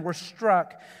men were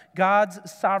struck.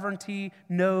 God's sovereignty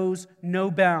knows no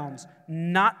bounds,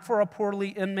 not for a poorly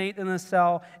inmate in a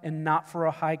cell and not for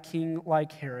a high king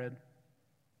like Herod.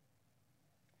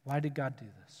 Why did God do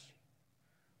this?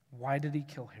 Why did he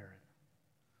kill Herod?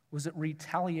 Was it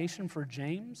retaliation for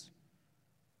James?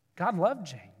 God loved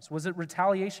James. Was it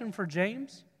retaliation for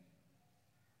James?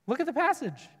 Look at the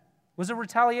passage. Was it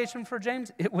retaliation for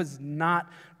James? It was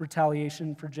not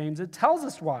retaliation for James. It tells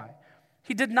us why.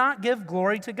 He did not give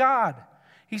glory to God.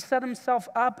 He set himself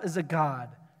up as a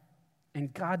God,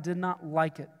 and God did not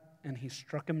like it, and he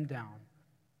struck him down.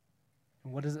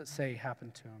 And what does it say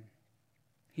happened to him?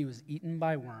 He was eaten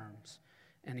by worms,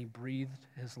 and he breathed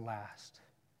his last.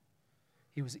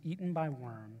 He was eaten by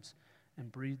worms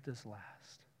and breathed his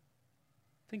last.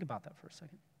 Think about that for a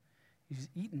second. He was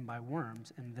eaten by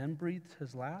worms and then breathed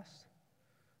his last?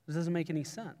 This doesn't make any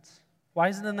sense. Why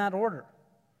is it in that order?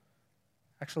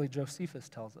 Actually, Josephus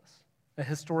tells us. A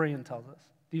historian tells us.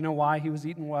 Do you know why he was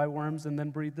eaten by worms and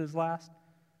then breathed his last?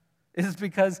 It's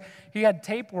because he had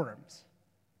tapeworms.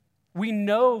 We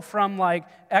know from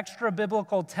extra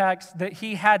biblical texts that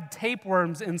he had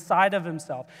tapeworms inside of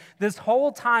himself. This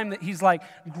whole time that he's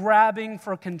grabbing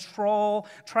for control,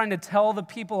 trying to tell the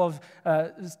people of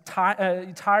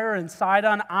Tyre and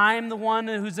Sidon, I'm the one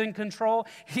who's in control.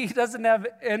 He doesn't have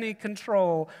any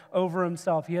control over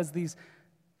himself. He has these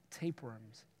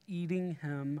tapeworms eating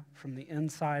him from the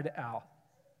inside out.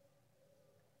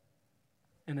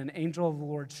 And an angel of the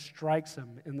Lord strikes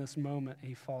him in this moment, and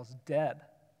he falls dead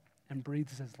and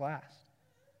breathes his last.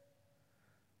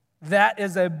 That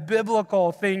is a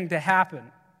biblical thing to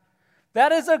happen.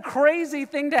 That is a crazy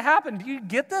thing to happen. Do you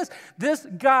get this? This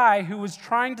guy who was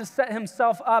trying to set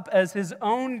himself up as his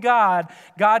own God,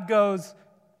 God goes,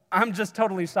 I'm just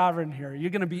totally sovereign here. You're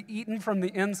going to be eaten from the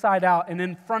inside out and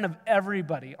in front of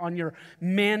everybody on your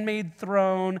man-made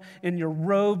throne, in your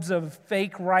robes of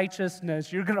fake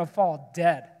righteousness. You're going to fall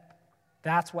dead.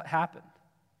 That's what happened.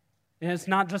 And it's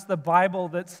not just the Bible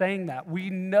that's saying that.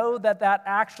 We know that that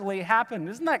actually happened.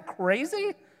 Isn't that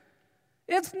crazy?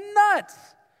 It's nuts.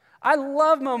 I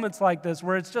love moments like this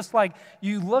where it's just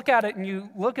you look at it and you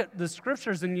look at the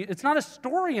scriptures and it's not a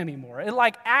story anymore. It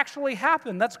actually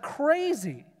happened. That's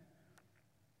crazy.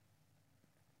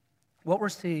 What we're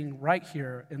seeing right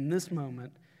here in this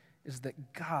moment is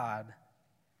that God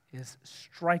is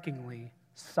strikingly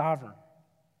sovereign.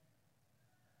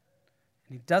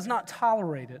 And he does not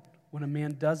tolerate it when a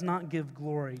man does not give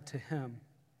glory to him.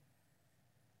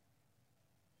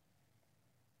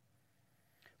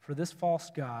 For this false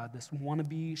god, this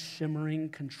wannabe, shimmering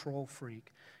control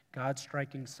freak, God's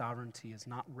striking sovereignty is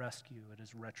not rescue, it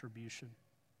is retribution.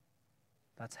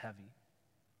 That's heavy.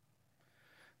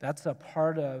 That's a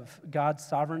part of God's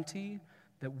sovereignty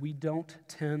that we don't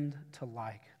tend to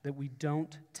like, that we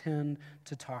don't tend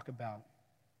to talk about.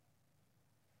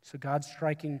 So God's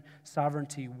striking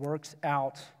sovereignty works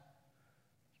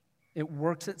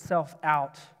itself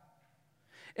out.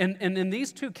 And in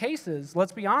these two cases,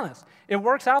 let's be honest, it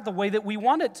works out the way that we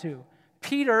want it to.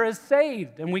 Peter is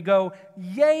saved, and we go,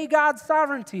 yay, God's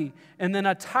sovereignty. And then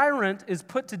a tyrant is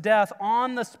put to death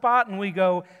on the spot, and we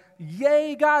go,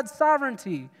 yay, God's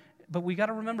sovereignty. But we got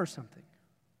to remember something.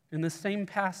 In this same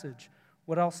passage,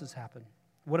 what else has happened?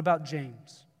 What about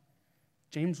James?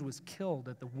 James was killed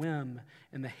at the whim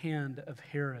and the hand of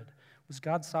Herod. Was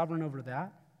God sovereign over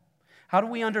that? How do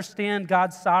we understand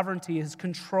God's sovereignty, his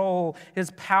control,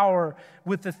 his power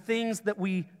with the things that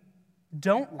we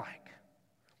don't like?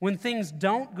 When things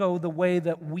don't go the way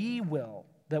that we will,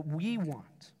 that we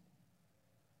want?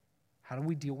 How do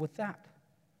we deal with that?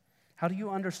 How do you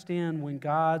understand when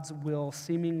God's will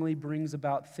seemingly brings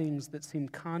about things that seem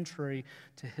contrary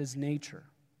to his nature?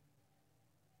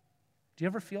 Do you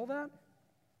ever feel that?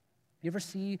 You ever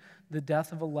see the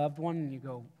death of a loved one and you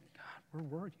go, God, where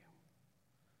were you?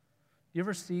 You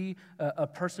ever see a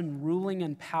person ruling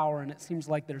in power and it seems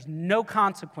like there's no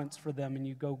consequence for them and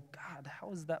you go, God,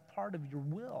 how is that part of your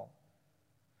will?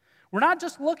 We're not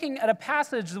just looking at a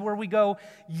passage where we go,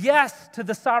 yes, to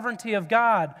the sovereignty of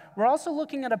God. We're also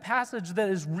looking at a passage that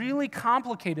is really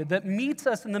complicated, that meets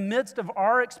us in the midst of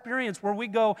our experience, where we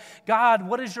go, God,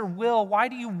 what is your will? Why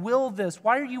do you will this?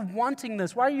 Why are you wanting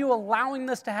this? Why are you allowing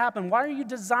this to happen? Why are you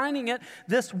designing it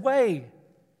this way?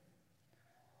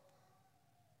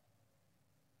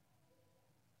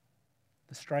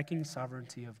 The striking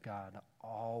sovereignty of God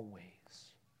always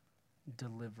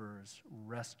delivers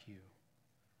rescue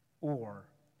or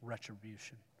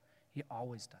retribution. He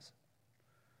always does it.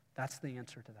 That's the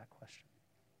answer to that question.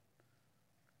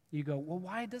 You go, well,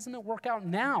 why doesn't it work out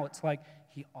now? It's like,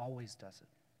 he always does it.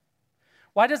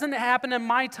 Why doesn't it happen in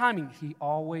my timing? He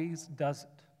always does it.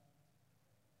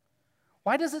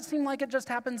 Why does it seem like it just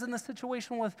happens in the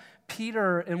situation with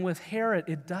Peter and with Herod?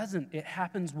 It doesn't. It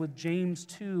happens with James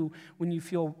too when you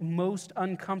feel most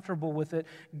uncomfortable with it.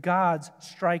 God's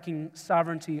striking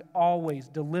sovereignty always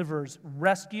delivers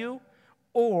rescue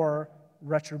or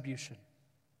retribution.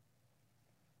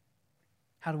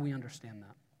 How do we understand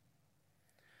that?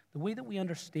 The way that we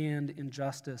understand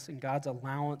injustice and God's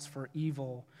allowance for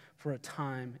evil for a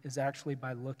time is actually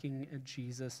by looking at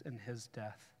Jesus and his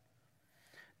death.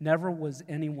 Never was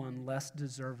anyone less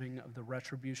deserving of the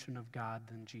retribution of God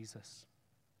than Jesus.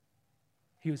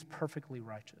 He was perfectly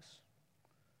righteous.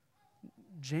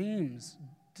 James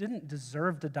didn't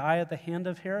deserve to die at the hand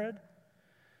of Herod,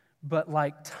 but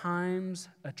like times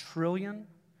a trillion,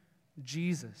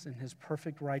 Jesus, in his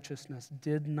perfect righteousness,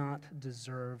 did not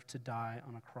deserve to die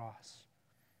on a cross.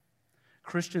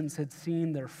 Christians had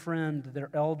seen their friend, their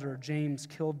elder, James,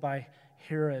 killed by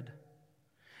Herod.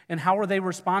 And how were they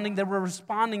responding? They were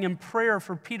responding in prayer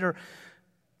for Peter.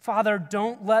 Father,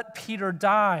 don't let Peter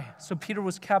die. So Peter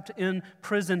was kept in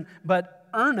prison, but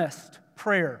earnest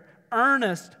prayer.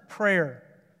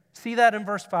 See that in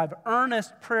verse 5.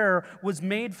 Earnest prayer was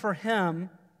made for him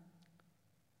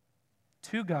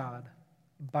to God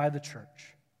by the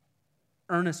church.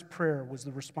 Earnest prayer was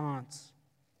the response.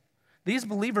 These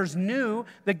believers knew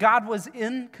that God was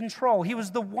in control. He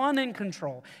was the one in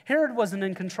control. Herod wasn't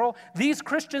in control. These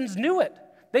Christians knew it.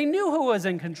 They knew who was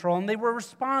in control, and they were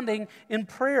responding in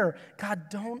prayer. God,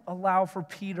 don't allow for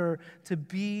Peter to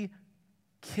be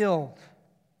killed.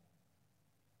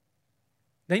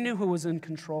 They knew who was in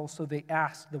control, so they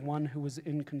asked the one who was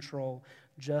in control,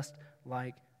 just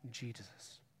like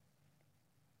Jesus.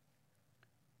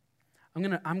 I'm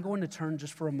going to turn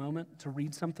just for a moment to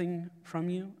read something from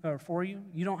you or for you.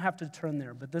 You don't have to turn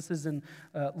there, but this is in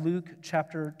Luke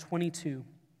chapter 22.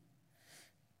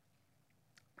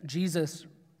 Jesus,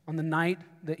 on the night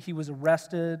that he was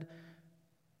arrested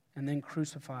and then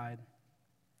crucified,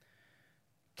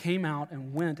 came out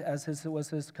and went, as was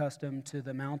his custom, to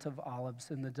the Mount of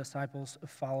Olives, and the disciples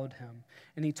followed him.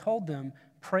 And he told them,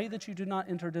 "Pray that you do not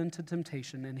enter into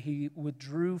temptation." And he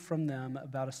withdrew from them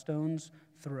about a stone's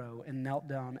throw and knelt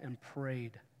down and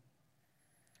prayed,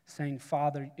 saying,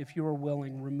 "Father, if you are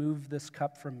willing, remove this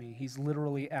cup from me." He's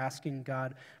literally asking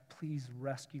God, please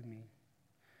rescue me.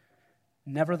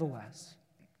 "Nevertheless,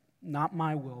 not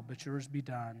my will, but yours be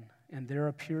done." And there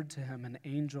appeared to him an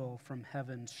angel from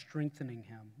heaven, strengthening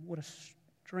him. What a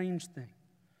strange thing.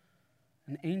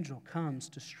 An angel comes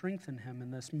to strengthen him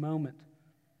in this moment.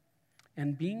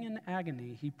 And being in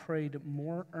agony, he prayed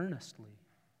more earnestly.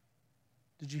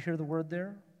 Did you hear the word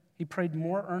there? He prayed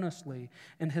more earnestly,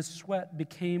 and his sweat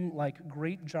became like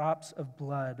great drops of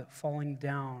blood falling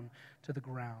down to the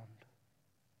ground.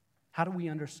 How do we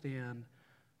understand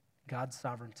God's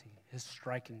sovereignty, his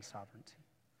striking sovereignty?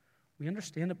 We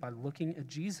understand it by looking at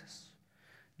Jesus.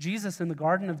 Jesus in the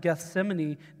Garden of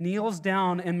Gethsemane kneels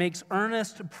down and makes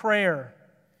earnest prayer.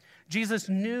 Jesus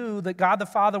knew that God the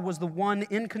Father was the one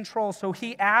in control, so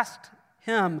he asked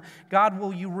him, "God,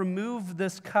 will you remove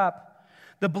this cup?"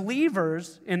 The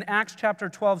believers in Acts chapter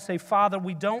 12 say, "Father,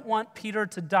 we don't want Peter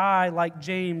to die like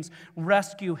James.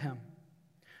 Rescue him."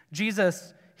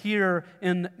 Jesus here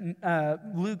in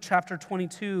Luke chapter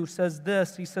 22 says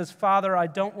this. He says, "Father, I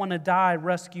don't want to die.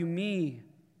 Rescue me."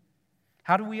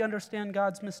 How do we understand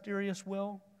God's mysterious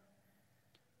will?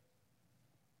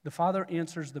 The Father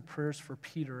answers the prayers for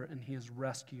Peter, and he is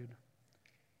rescued.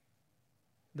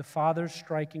 The Father's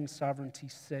striking sovereignty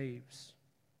saves.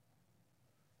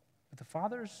 But the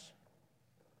Father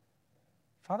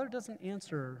doesn't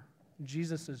answer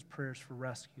Jesus' prayers for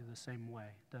rescue the same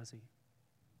way, does he?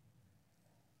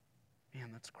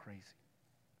 Man, that's crazy.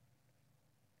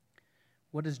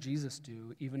 What does Jesus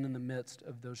do even in the midst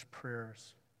of those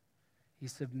prayers? He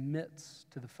submits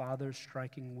to the Father's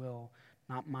striking will.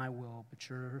 "Not my will, but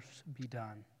yours be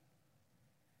done."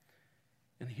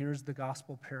 And here's the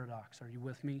gospel paradox. Are you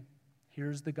with me?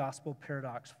 Here's the gospel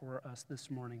paradox for us this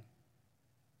morning.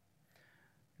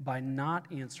 By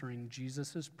not answering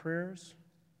Jesus' prayers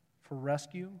for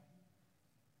rescue,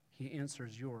 he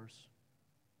answers yours.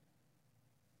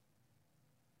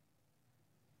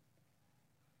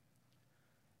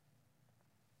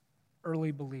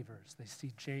 Early believers, they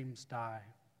see James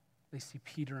die. They see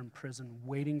Peter in prison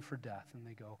waiting for death, and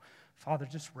they go, "Father,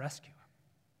 just rescue him."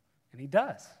 And he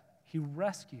does. He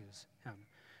rescues him.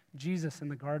 Jesus in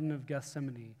the Garden of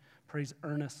Gethsemane prays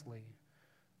earnestly,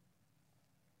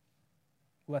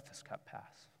 "Let this cup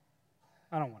pass.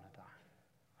 I don't want to die.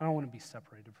 I don't want to be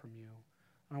separated from you.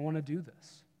 I don't want to do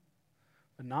this.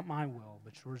 But not my will,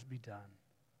 but yours be done."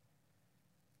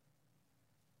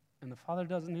 And the Father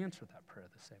doesn't answer that prayer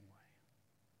the same way.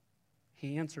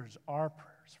 He answers our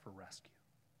prayers for rescue.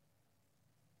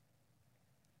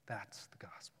 That's the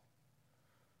gospel.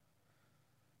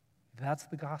 That's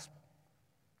the gospel.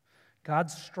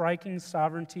 God's striking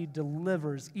sovereignty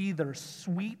delivers either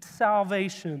sweet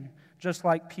salvation, just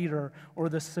like Peter, or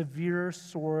the severe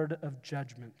sword of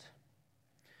judgment.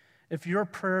 If your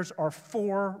prayers are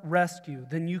for rescue,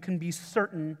 then you can be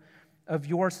certain of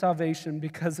your salvation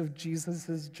because of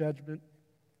Jesus' judgment.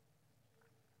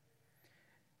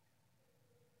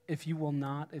 If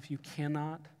you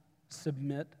cannot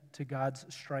submit to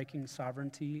God's striking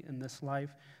sovereignty in this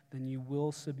life, then you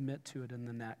will submit to it in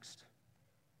the next.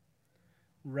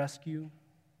 rescue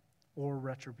or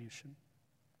retribution.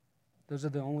 Those are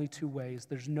the only two ways.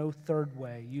 There's no third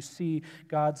way. You see,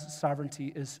 God's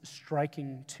sovereignty is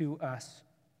striking to us.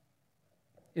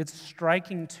 It's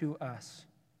striking to us.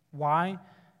 Why?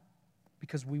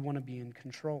 Because we want to be in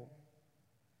control.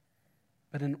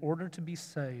 But in order to be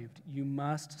saved, you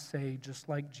must say, just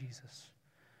like Jesus,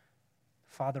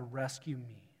 Father, rescue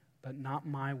me, but not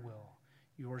my will,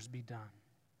 yours be done.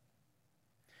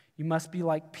 You must be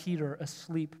like Peter,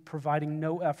 asleep, providing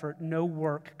no effort, no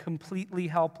work, completely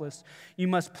helpless. You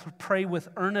must pray with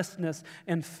earnestness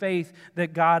and faith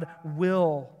that God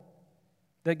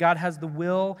has the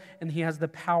will and He has the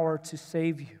power to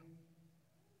save you.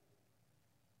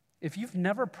 If you've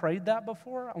never prayed that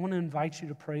before, I want to invite you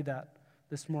to pray that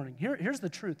this morning. Here's the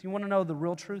truth. You want to know the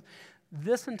real truth?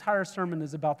 This entire sermon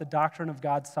is about the doctrine of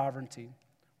God's sovereignty.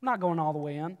 We're not going all the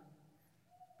way in.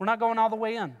 We're not going all the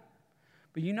way in.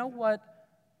 But you know what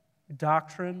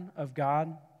doctrine of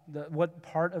God, what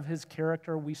part of His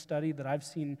character we study that I've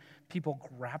seen people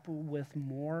grapple with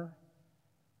more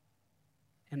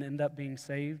and end up being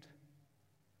saved?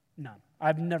 None.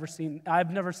 I've never seen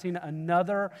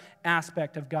another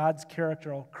aspect of God's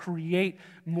character create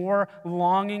more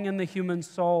longing in the human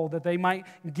soul that they might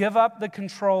give up the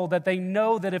control that they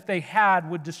know that if they had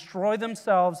would destroy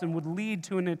themselves and would lead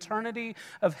to an eternity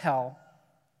of hell.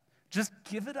 Just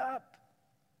give it up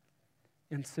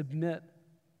and submit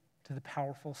to the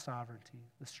powerful sovereignty,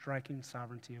 the striking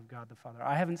sovereignty of God the Father.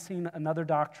 I haven't seen another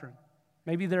doctrine.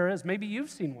 Maybe there is. Maybe you've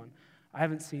seen one. I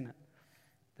haven't seen it.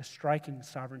 The striking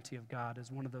sovereignty of God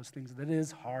is one of those things that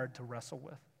is hard to wrestle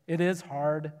with. It is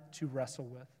hard to wrestle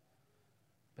with,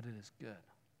 but it is good.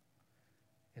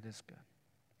 It is good.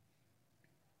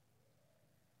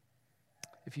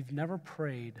 If you've never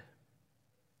prayed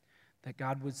that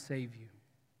God would save you,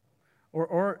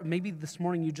 or maybe this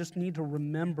morning you just need to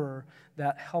remember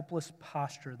that helpless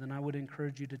posture, then I would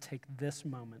encourage you to take this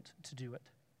moment to do it.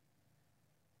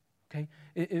 Okay?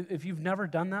 If you've never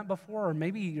done that before, or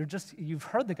maybe you've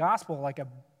heard the gospel like a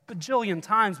bajillion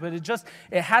times, but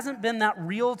it hasn't been that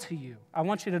real to you, I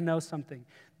want you to know something.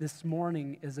 This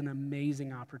morning is an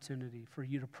amazing opportunity for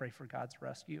you to pray for God's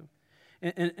rescue.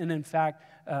 And in fact,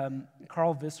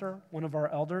 Carl Visser, one of our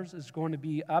elders, is going to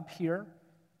be up here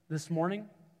this morning.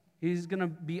 He's going to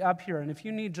be up here. And if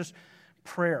you need just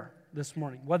prayer this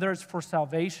morning, whether it's for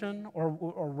salvation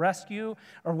or rescue,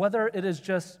 or whether it is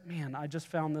just, man, I just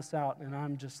found this out and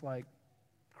I'm just like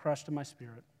crushed in my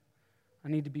spirit. I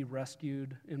need to be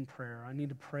rescued in prayer. I need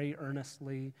to pray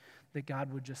earnestly that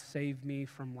God would just save me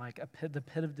from like the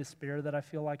pit of despair that I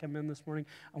feel like I'm in this morning.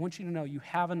 I want you to know you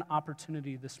have an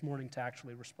opportunity this morning to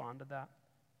actually respond to that.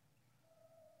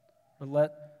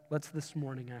 But let's this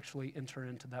morning actually enter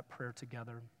into that prayer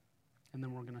together, and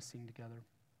then we're going to sing together.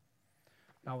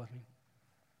 Bow with me.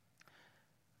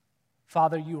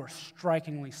 Father, you are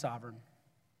strikingly sovereign.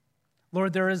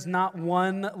 Lord, there is not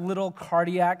one little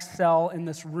cardiac cell in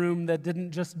this room that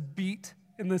didn't just beat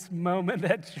in this moment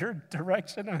at your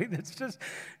direction. I mean, it's just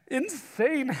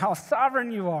insane how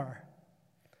sovereign you are.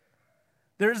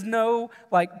 There's no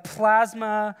like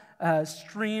plasma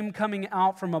stream coming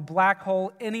out from a black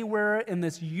hole anywhere in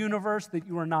this universe that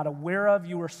you are not aware of.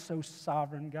 You are so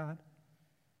sovereign, God.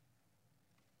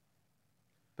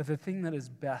 But the thing that is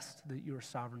best that you are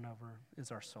sovereign over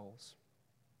is our souls.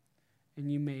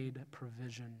 And you made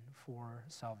provision for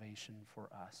salvation for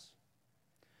us.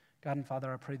 God and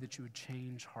Father, I pray that you would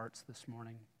change hearts this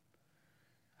morning.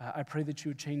 I pray that you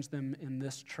would change them in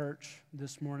this church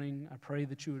this morning. I pray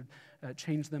that you would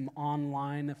change them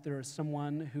online if there is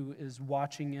someone who is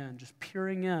watching in, just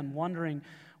peering in, wondering,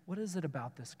 what is it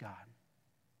about this God?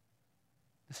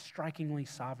 This strikingly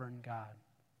sovereign God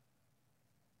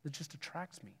that just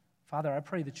attracts me. Father, I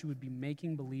pray that you would be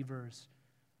making believers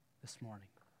this morning.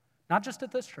 Not just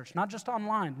at this church, not just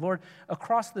online. Lord,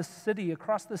 across this city,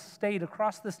 across this state,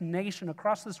 across this nation,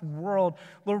 across this world,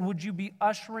 Lord, would you be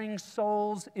ushering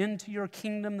souls into your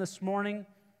kingdom this morning?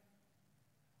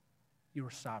 You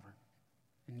are sovereign,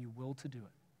 and you will to do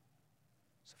it.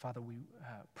 So, Father, we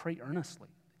pray earnestly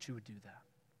that you would do that.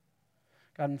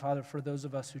 God and Father, for those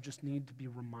of us who just need to be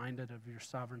reminded of your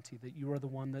sovereignty, that you are the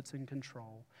one that's in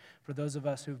control. For those of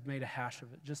us who've made a hash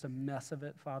of it, just a mess of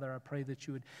it, Father, I pray that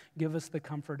you would give us the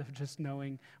comfort of just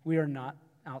knowing we are not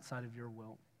outside of your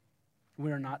will.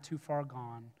 We are not too far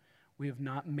gone. We have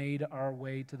not made our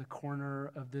way to the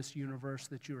corner of this universe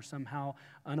that you are somehow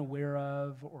unaware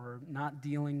of or not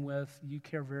dealing with. You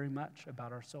care very much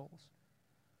about our souls.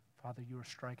 Father, you are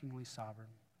strikingly sovereign.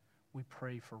 We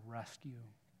pray for rescue.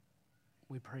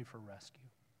 We pray for rescue.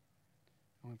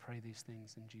 And we pray these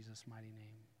things in Jesus' mighty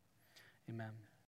name. Amen.